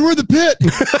 man, we're the pit.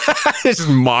 It's just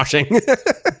moshing.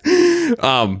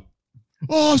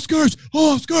 Oscars.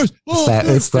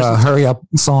 It's the hurry up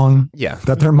song. Yeah,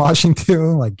 that they're moshing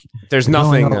to. Like, there's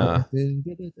nothing. Yeah,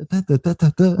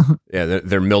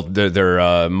 they're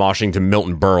moshing to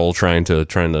Milton Berle trying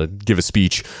to give a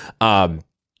speech. Yeah,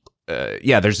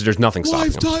 there's nothing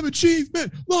stopping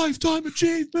them. Lifetime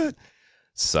achievement.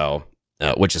 So,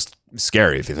 which is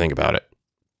scary if you think about it.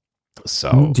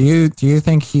 So, do you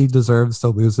think he deserves to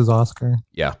lose his Oscar?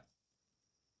 Yeah.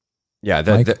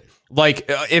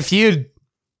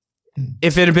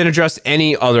 If it had been addressed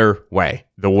any other way,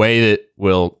 the way that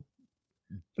Will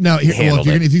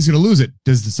if he's going to lose it,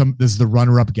 does the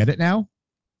runner up get it now,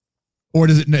 or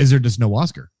is there just no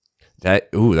Oscar?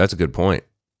 That's a good point.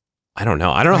 I don't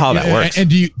know. I don't know how that works. And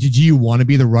did you want to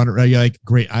be the runner? You're like,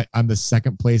 great, I'm the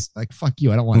second place. Like, fuck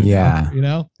you. I don't want to. Yeah. You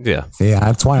know? Yeah. Yeah.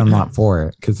 That's why I'm not for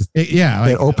it. Because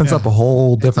it opens up a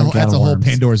whole different that's a whole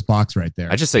Pandora's box right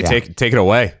there. I just say take it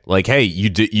away. Like, hey, you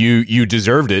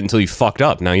deserved it until you fucked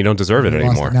up. Now you don't deserve it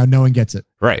anymore. Now no one gets it.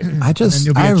 Right. And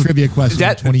you'll be a trivia question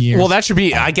in 20 years. Well, that should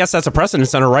be. I guess that's a precedent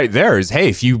center right there. Is, hey,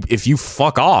 if you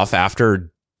fuck off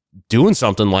after doing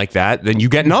something like that, then you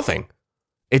get nothing.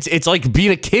 It's like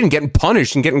being a kid and getting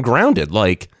punished and getting grounded.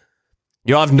 Like,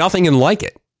 you'll have nothing and like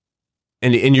it,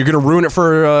 and you're gonna ruin it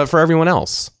for everyone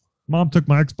else. Mom took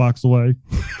my Xbox away.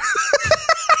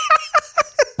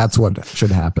 That's what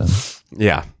should happen.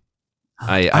 Yeah,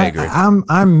 I agree.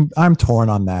 I'm torn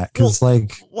on that because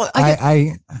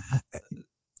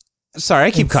Sorry,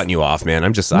 I keep cutting you off, man.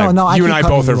 I'm just you and I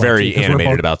both are very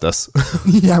animated about this.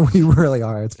 Yeah, we really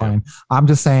are. It's fine. I'm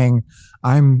just saying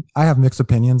I have mixed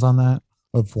opinions on that.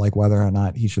 Of like whether or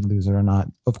not he should lose it or not.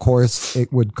 Of course,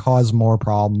 it would cause more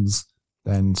problems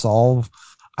than solve.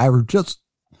 I just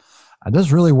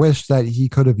really wish that he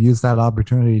could have used that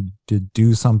opportunity to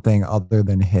do something other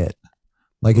than hit.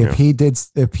 Like if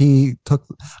he took,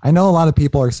 I know a lot of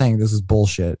people are saying this is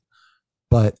bullshit,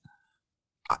 but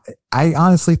I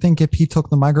honestly think if he took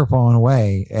the microphone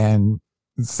away and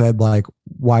said like,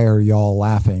 "Why are y'all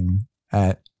laughing?"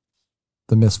 at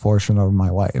the misfortune of my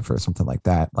wife or something like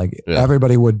that. Like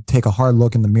everybody would take a hard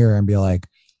look in the mirror and be like,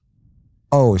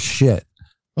 oh shit.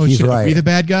 Oh he's shit, right. are we the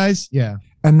bad guys? Yeah.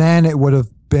 And then it would have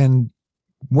been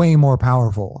way more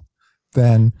powerful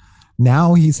than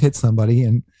now he's hit somebody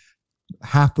and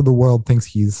half of the world thinks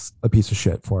he's a piece of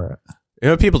shit for it. You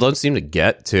know what people don't seem to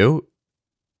get too?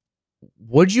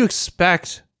 What'd you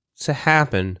expect to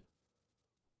happen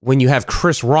when you have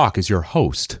Chris Rock as your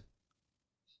host?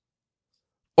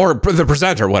 Or the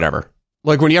presenter, whatever.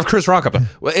 Like when you have Chris Rock up,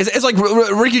 it's like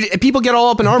Ricky. People get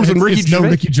all up in arms when Ricky Gervais. No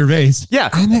Ricky Gervais. Yeah,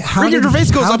 Ricky Gervais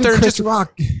goes up there and Chris just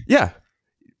Rock. Yeah.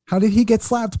 How did he get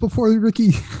slapped before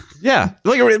Ricky? Yeah,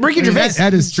 like Ricky Gervais.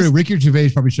 That is true. Ricky Gervais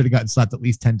probably should have gotten slapped at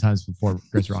least 10 times before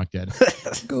Chris Rock did.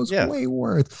 It goes way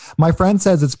worse. My friend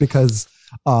says it's because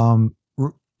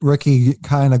Ricky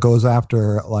kind of goes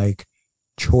after like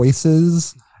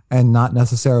choices and not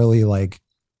necessarily like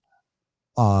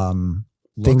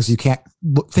things you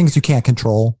can't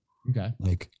control. Okay.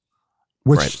 Like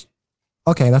which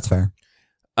okay, that's fair.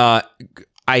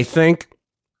 I think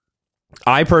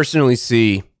I personally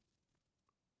see,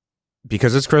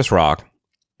 because it's Chris Rock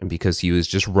and because he was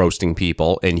just roasting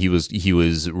people and he was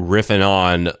riffing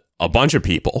on a bunch of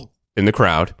people in the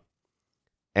crowd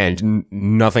and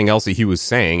nothing else that he was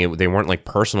saying, they weren't like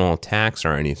personal attacks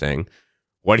or anything.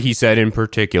 What he said in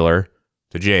particular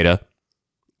to Jada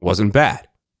wasn't bad.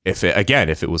 If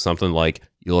it was something like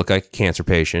you look like a cancer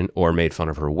patient or made fun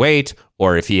of her weight,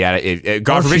 or if he had,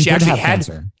 God forbid, she actually had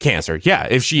cancer. Yeah.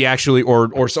 If she actually,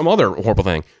 or some other horrible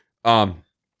thing. And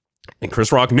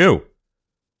Chris Rock knew,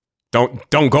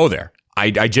 don't go there. I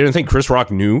didn't think Chris Rock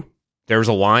knew there was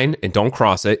a line and don't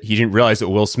cross it. He didn't realize that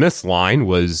Will Smith's line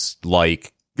was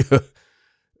like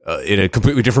in a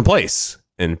completely different place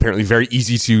and apparently very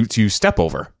easy to step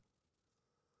over.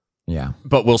 Yeah.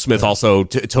 But Will Smith also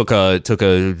took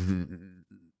a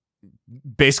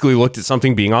basically looked at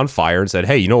something being on fire and said,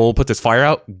 hey, you know what will put this fire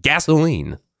out?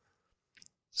 Gasoline.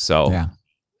 So yeah.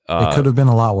 It could have been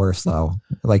a lot worse though.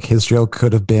 Like his joke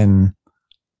could have been,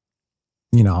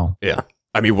 you know. Yeah.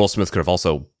 I mean, Will Smith could have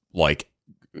also like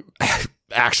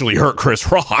actually hurt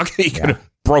Chris Rock. He could have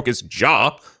broke his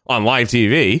jaw on live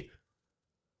TV.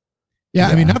 Yeah,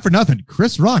 I mean, not for nothing.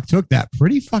 Chris Rock took that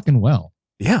pretty fucking well.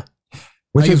 Yeah.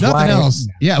 Which like, is nothing why, else.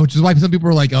 Yeah, which is why some people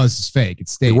were like, "Oh, this is fake.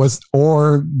 It's staged." It was,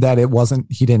 or that it wasn't.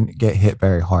 He didn't get hit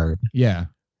very hard. Yeah,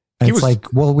 and it's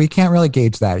like, well, we can't really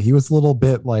gauge that. He was a little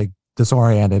bit like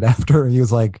disoriented after. He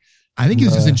was like, I think he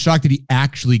was just in shock that he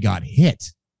actually got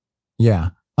hit. Yeah,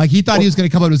 like he thought he was going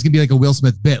to come out. It was going to be like a Will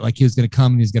Smith bit. Like he was going to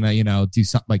come and he's going to, do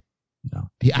something. Like,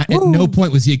 at no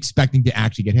point was he expecting to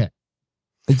actually get hit.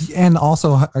 And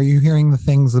also, are you hearing the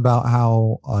things about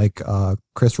how like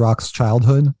Chris Rock's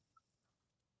childhood?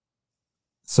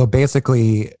 So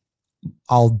basically,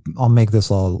 I'll make this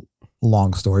a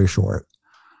long story short.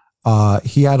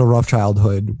 He had a rough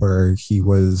childhood where he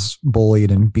was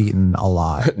bullied and beaten a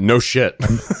lot. No shit.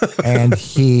 And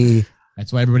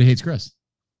that's why everybody hates Chris.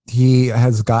 He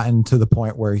has gotten to the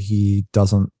point where he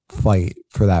doesn't fight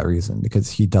for that reason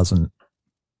because he's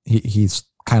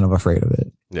kind of afraid of it.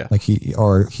 Yeah. Like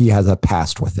he has a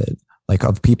past with it, like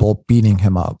of people beating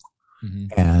him up.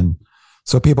 Mm-hmm. And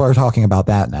so people are talking about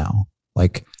that now.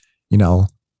 Like,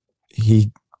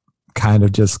 he kind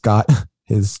of just got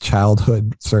his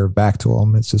childhood served back to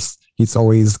him. It's just, he's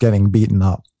always getting beaten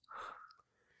up.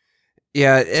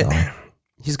 Yeah.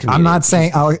 He's I'm not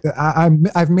saying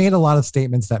I've made a lot of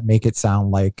statements that make it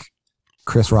sound like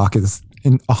Chris Rock is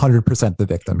 100% the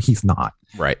victim. He's not.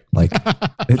 Right. Like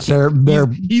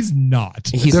he's not.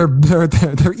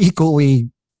 They're equally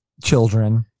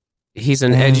children. He's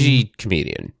an edgy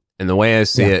comedian. And the way I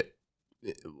see it,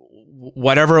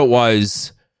 whatever it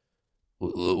was,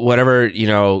 whatever,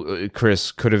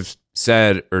 Chris could have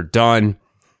said or done,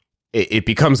 it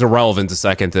becomes irrelevant the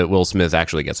second that Will Smith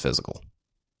actually gets physical.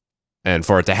 And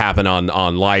for it to happen on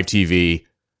live TV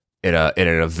at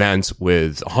an event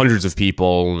with hundreds of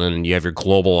people, and you have your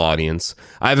global audience.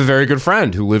 I have a very good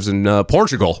friend who lives in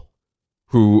Portugal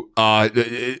who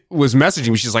was messaging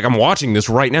me. She's like, I'm watching this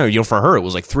right now. For her, it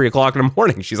was like 3:00 in the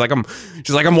morning. She's like, I'm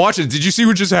watching. Did you see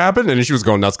what just happened? And she was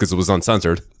going nuts because it was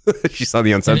uncensored. She saw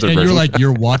the uncensored version. And you're like,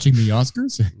 you're watching the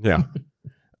Oscars? Yeah.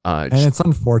 And it's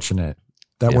unfortunate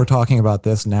that we're talking about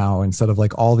this now instead of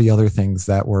like all the other things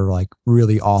that were like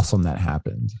really awesome that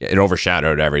happened. It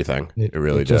overshadowed everything. It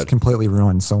really did. Just completely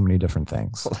ruined so many different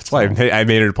things. Well, that's why I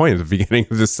made it a point at the beginning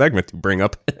of this segment to bring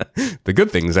up the good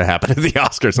things that happened at the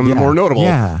Oscars, some of the more notable.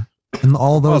 Yeah. And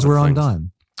all those were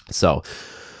undone. So,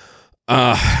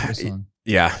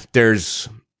 yeah, there's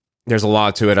a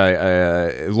lot to it.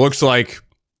 It looks like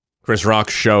Chris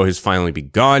Rock's show has finally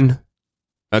begun.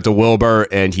 to Wilbur,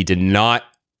 and he did not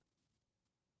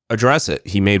address it.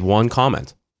 He made one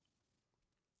comment.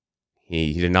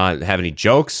 He did not have any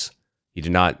jokes. He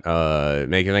did not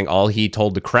make anything. All he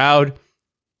told the crowd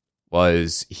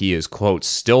was he is, quote,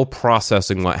 still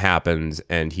processing what happened,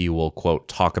 and he will, quote,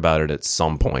 talk about it at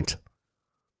some point.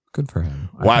 Good for him.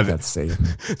 Wow, that's safe.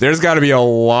 There's got to be a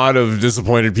lot of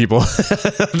disappointed people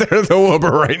there at the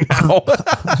Wilbur right now.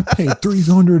 I paid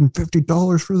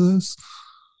 $350 for this.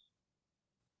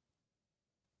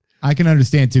 I can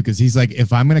understand too, because he's like,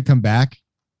 if I'm going to come back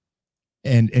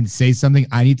and say something,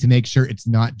 I need to make sure it's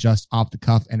not just off the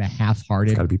cuff and a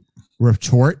half-hearted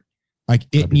retort. Like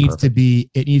it needs to be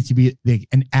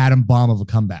an atom bomb of a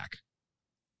comeback.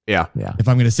 Yeah. If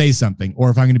I'm going to say something, or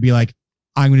if I'm going to be like,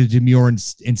 I'm going to demure and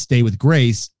stay with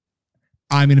grace,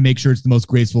 I'm going to make sure it's the most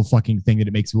graceful fucking thing that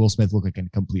it makes Will Smith look like a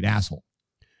complete asshole.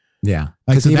 Yeah.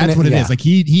 Like, so that's what it is. Like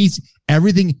he's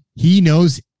everything he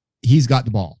knows, he's got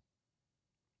the ball.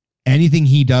 Anything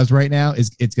he does right now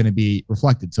it's going to be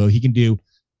reflected. So he can do,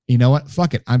 you know what?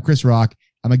 Fuck it. I'm Chris Rock.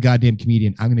 I'm a goddamn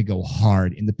comedian. I'm going to go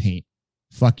hard in the paint.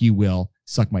 Fuck you, Will.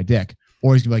 Suck my dick.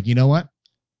 Or he's going to be like, you know what?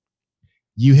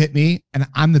 You hit me, and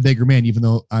I'm the bigger man, even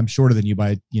though I'm shorter than you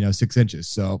by 6 inches.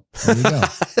 So there you go.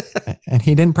 And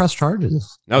he didn't press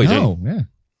charges. No, he didn't. Yeah.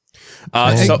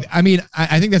 I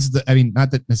think that's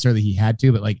not that necessarily he had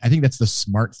to, but like I think that's the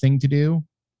smart thing to do.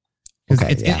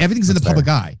 Because everything's in the public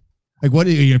eye. Like, what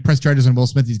are you going to press charges on Will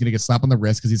Smith? He's going to get slapped on the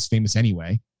wrist because he's famous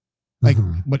anyway. Like,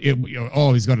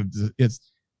 he's going to. It's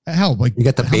hell. Like you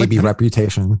get the baby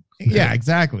reputation. Yeah,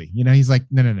 exactly. He's like,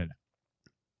 no.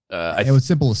 It was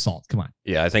simple assault. Come on.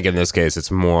 Yeah, I think in this case it's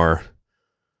more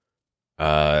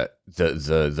the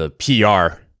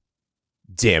PR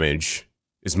damage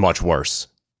is much worse.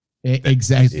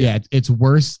 Exactly. Yeah, it's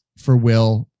worse for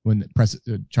Will when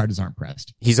the charges aren't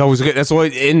pressed. He's always good. That's why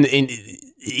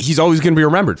he's always going to be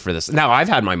remembered for this. Now, I've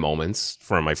had my moments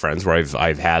from my friends where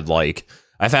I've had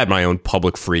my own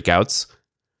public freakouts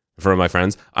from my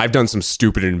friends. I've done some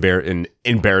stupid and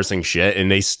embarrassing shit, and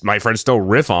my friends still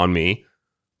riff on me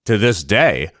to this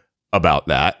day about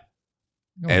that.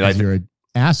 No, and you're an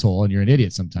asshole and you're an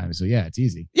idiot sometimes. So yeah, it's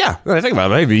easy. Yeah, I think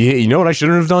about it. Maybe you know what? I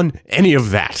shouldn't have done any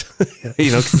of that.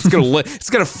 It's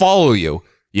gonna follow you.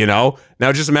 Now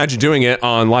just imagine doing it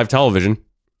on live television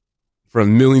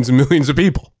from millions and millions of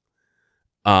people.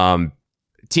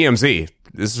 TMZ.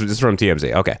 This is from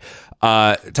TMZ. Okay.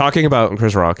 Talking about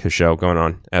Chris Rock, his show going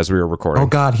on as we were recording. Oh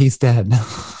God, he's dead.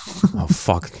 Oh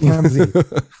fuck.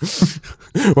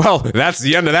 Well, that's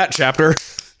the end of that chapter.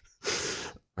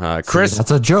 Chris,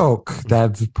 that's a joke.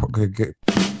 That's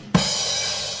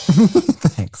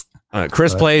thanks.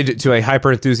 Chris played to a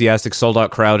hyper enthusiastic sold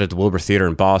out crowd at the Wilbur Theater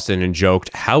in Boston and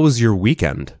joked, "How was your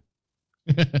weekend?"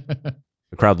 The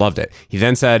crowd loved it. He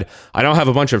then said, "I don't have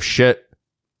a bunch of shit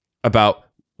about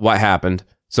what happened.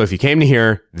 So if you came to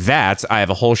hear that, I have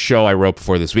a whole show I wrote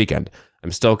before this weekend.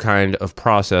 I'm still kind of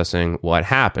processing what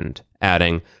happened,"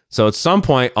 adding, "So at some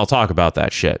point I'll talk about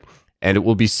that shit and it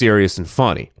will be serious and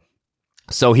funny."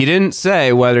 So he didn't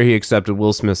say whether he accepted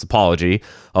Will Smith's apology,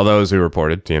 although as we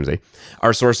reported, TMZ,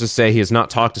 our sources say he has not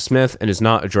talked to Smith and has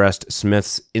not addressed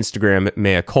Smith's Instagram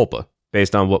mea culpa.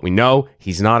 Based on what we know,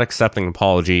 he's not accepting an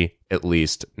apology, at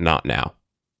least not now.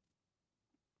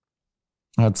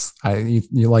 That's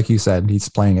like you said, he's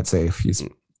playing it safe.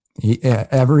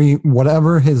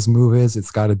 Whatever his move is,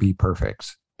 it's got to be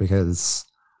perfect, because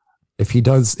if he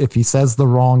says the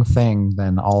wrong thing,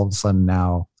 then all of a sudden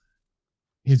now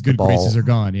his good graces are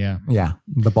gone. Yeah. Yeah.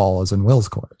 The ball is in Will's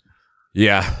court.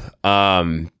 Yeah.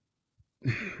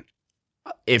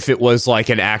 If it was like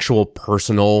an actual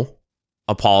personal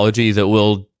apology that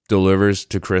Will delivers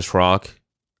to Chris Rock,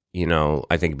 I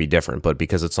think it'd be different, but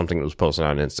because it's something that was posted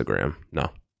on Instagram, no.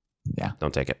 Yeah.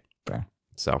 Don't take it. Fair.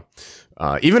 So,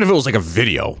 even if it was like a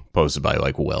video posted by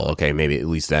like Will, okay, maybe at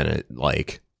least then it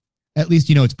at least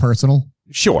it's personal.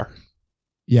 Sure.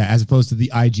 Yeah, as opposed to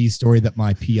the IG story that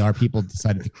my PR people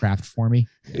decided to craft for me.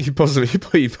 He posted a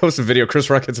video. Chris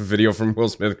Rock gets a video from Will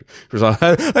Smith. I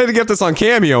had to get this on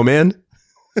Cameo, man.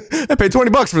 I paid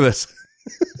 $20 for this.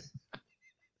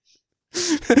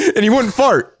 And he wouldn't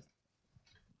fart.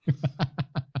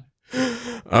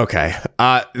 Okay.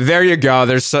 There you go.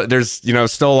 There's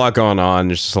still a lot going on.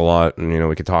 There's just a lot,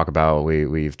 we could talk about.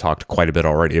 We've talked quite a bit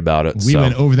already about it. We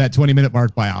went over that 20-minute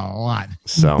mark by a lot.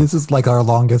 So this is like our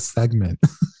longest segment.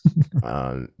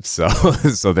 So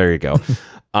there you go.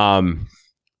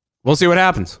 We'll see what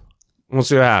happens.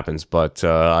 But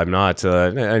I'm not.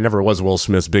 I never was Will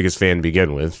Smith's biggest fan to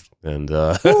begin with, and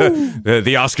the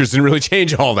Oscars didn't really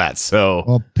change all that. So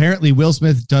well, apparently Will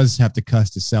Smith does have to cuss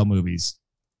to sell movies.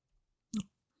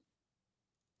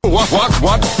 What?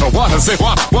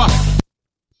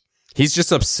 He's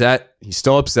just upset. He's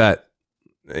still upset,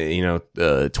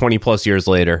 20 plus years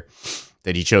later,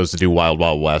 that he chose to do Wild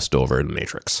Wild West over in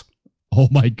Matrix. Oh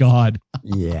my God.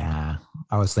 Yeah,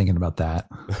 I was thinking about that.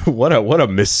 What a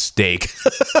mistake.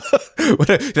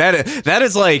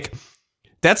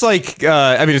 That's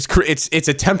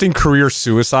attempting career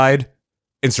suicide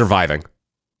and surviving.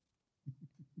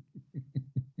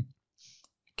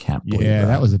 Can't believe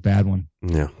that was a bad one.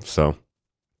 Yeah. So,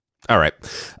 all right.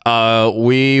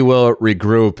 We will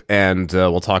regroup and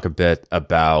we'll talk a bit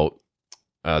about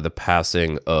the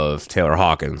passing of Taylor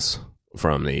Hawkins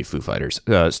from the Foo Fighters.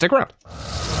 Stick around.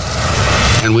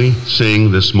 And we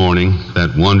sing this morning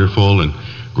that wonderful and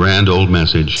grand old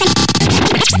message.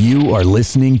 You are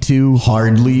listening to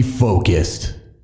Hardly Focused.